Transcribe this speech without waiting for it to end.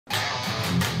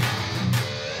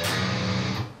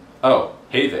Oh,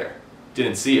 hey there.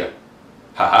 Didn't see ya.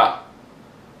 Haha.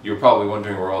 You were probably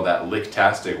wondering where all that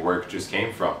licktastic work just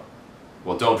came from.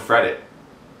 Well, don't fret it.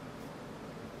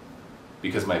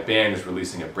 Because my band is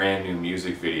releasing a brand new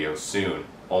music video soon,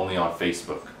 only on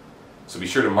Facebook. So be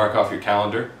sure to mark off your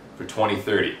calendar for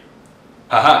 2030.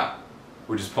 Haha.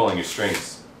 We're just pulling your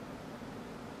strings.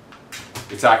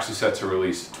 It's actually set to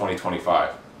release 2025.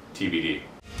 TBD.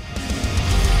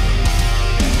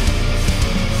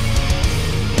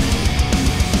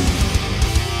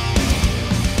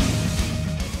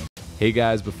 Hey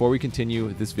guys, before we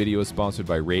continue, this video is sponsored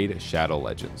by Raid Shadow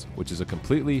Legends, which is a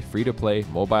completely free-to-play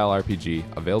mobile RPG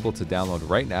available to download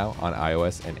right now on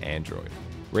iOS and Android.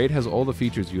 Raid has all the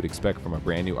features you'd expect from a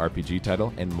brand new RPG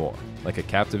title and more, like a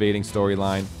captivating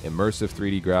storyline, immersive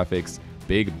 3D graphics,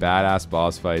 big badass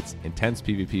boss fights, intense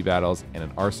PvP battles, and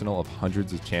an arsenal of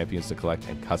hundreds of champions to collect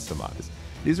and customize.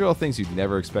 These are all things you'd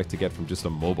never expect to get from just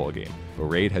a mobile game, but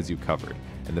Raid has you covered.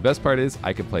 And the best part is,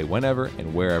 I can play whenever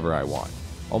and wherever I want.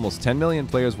 Almost 10 million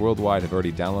players worldwide have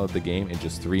already downloaded the game in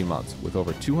just 3 months, with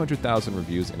over 200,000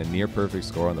 reviews and a near-perfect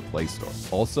score on the Play Store.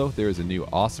 Also, there is a new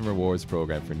awesome rewards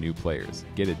program for new players.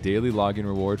 Get a daily login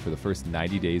reward for the first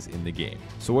 90 days in the game.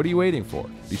 So what are you waiting for?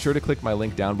 Be sure to click my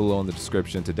link down below in the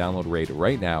description to download Raid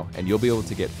right now, and you'll be able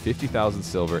to get 50,000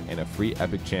 silver and a free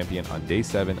epic champion on day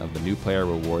 7 of the new player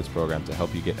rewards program to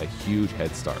help you get a huge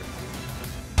head start.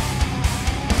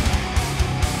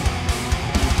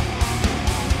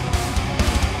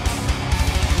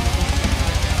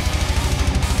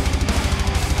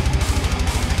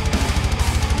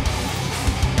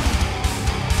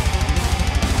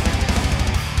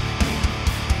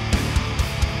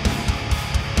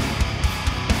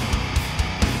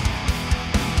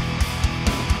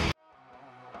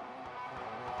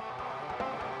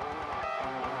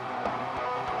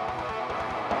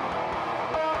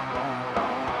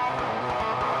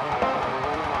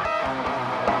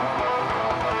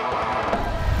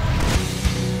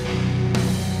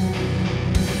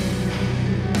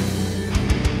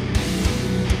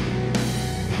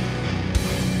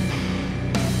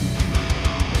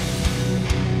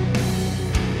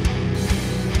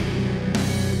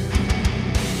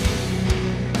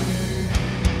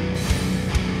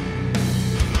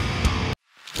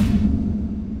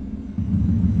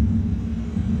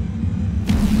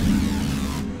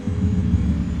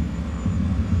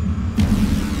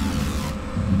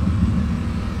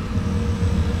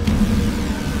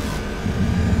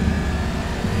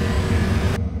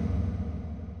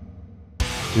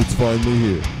 It's finally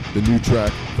here, the new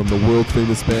track from the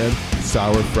world-famous band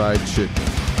Sour Fried Chicken,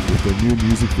 with their new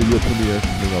music video premiere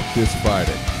coming out this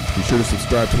Friday. Be sure to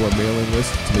subscribe to our mailing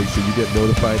list to make sure you get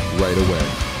notified right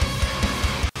away.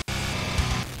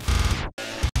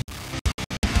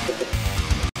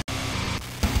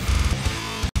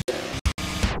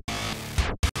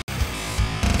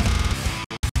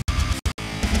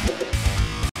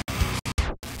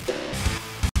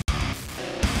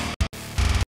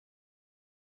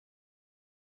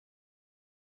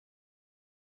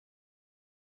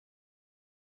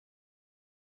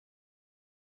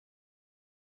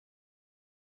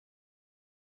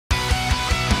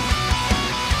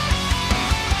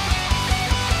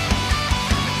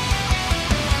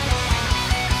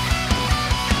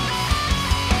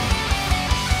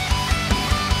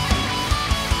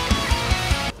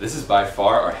 This is by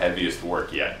far our heaviest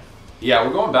work yet. Yeah,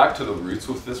 we're going back to the roots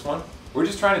with this one. We're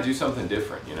just trying to do something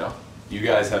different, you know? You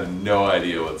guys have no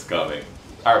idea what's coming.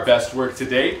 Our best work to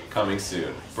date, coming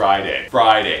soon. Friday.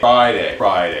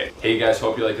 Hey guys,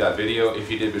 hope you liked that video.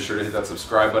 If you did, be sure to hit that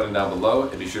subscribe button down below,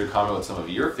 and be sure to comment what some of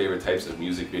your favorite types of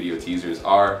music video teasers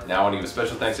are. Now I want to give a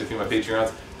special thanks to a few of my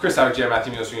Patreons: Chris Howard, Jay,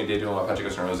 Matthew Mules, Dave Duval, Patrick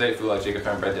Oscar, Jose, Fulak, Jacob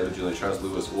Fan, Brett, David, Julian, Charles,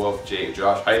 Lewis, Wolf, Jay,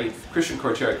 Josh, Heidi, Christian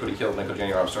Cortier, Cody Kill, Michael,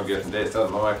 Jenny, Rob, Storm, Garrett, Day, Stella,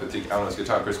 Moai, Patik, Alan,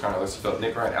 Guitar, Chris Connor, Alexa, Phil,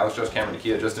 Nick Ryan, Alex, Josh, Cameron,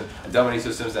 Nakia, Justin, Adelmani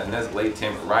Systems, Nez, Lay,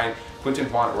 Tim, Ryan,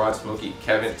 Quinton, Juan, Rod, Smokey,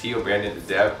 Kevin, Tio, Brandon,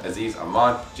 Dev, Aziz,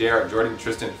 Amon, JR, Jordan,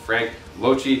 Tristan, Frank,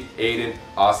 Lochi, Aiden,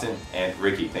 Austin, and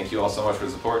Ricky. Thank you all so much for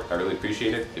the support. I really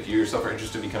appreciate it. If you yourself are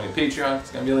interested in becoming a Patreon, it's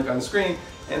going to be a link on the screen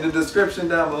and the description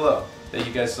down below. Thank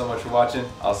you guys so much for watching.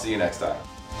 I'll see you next time.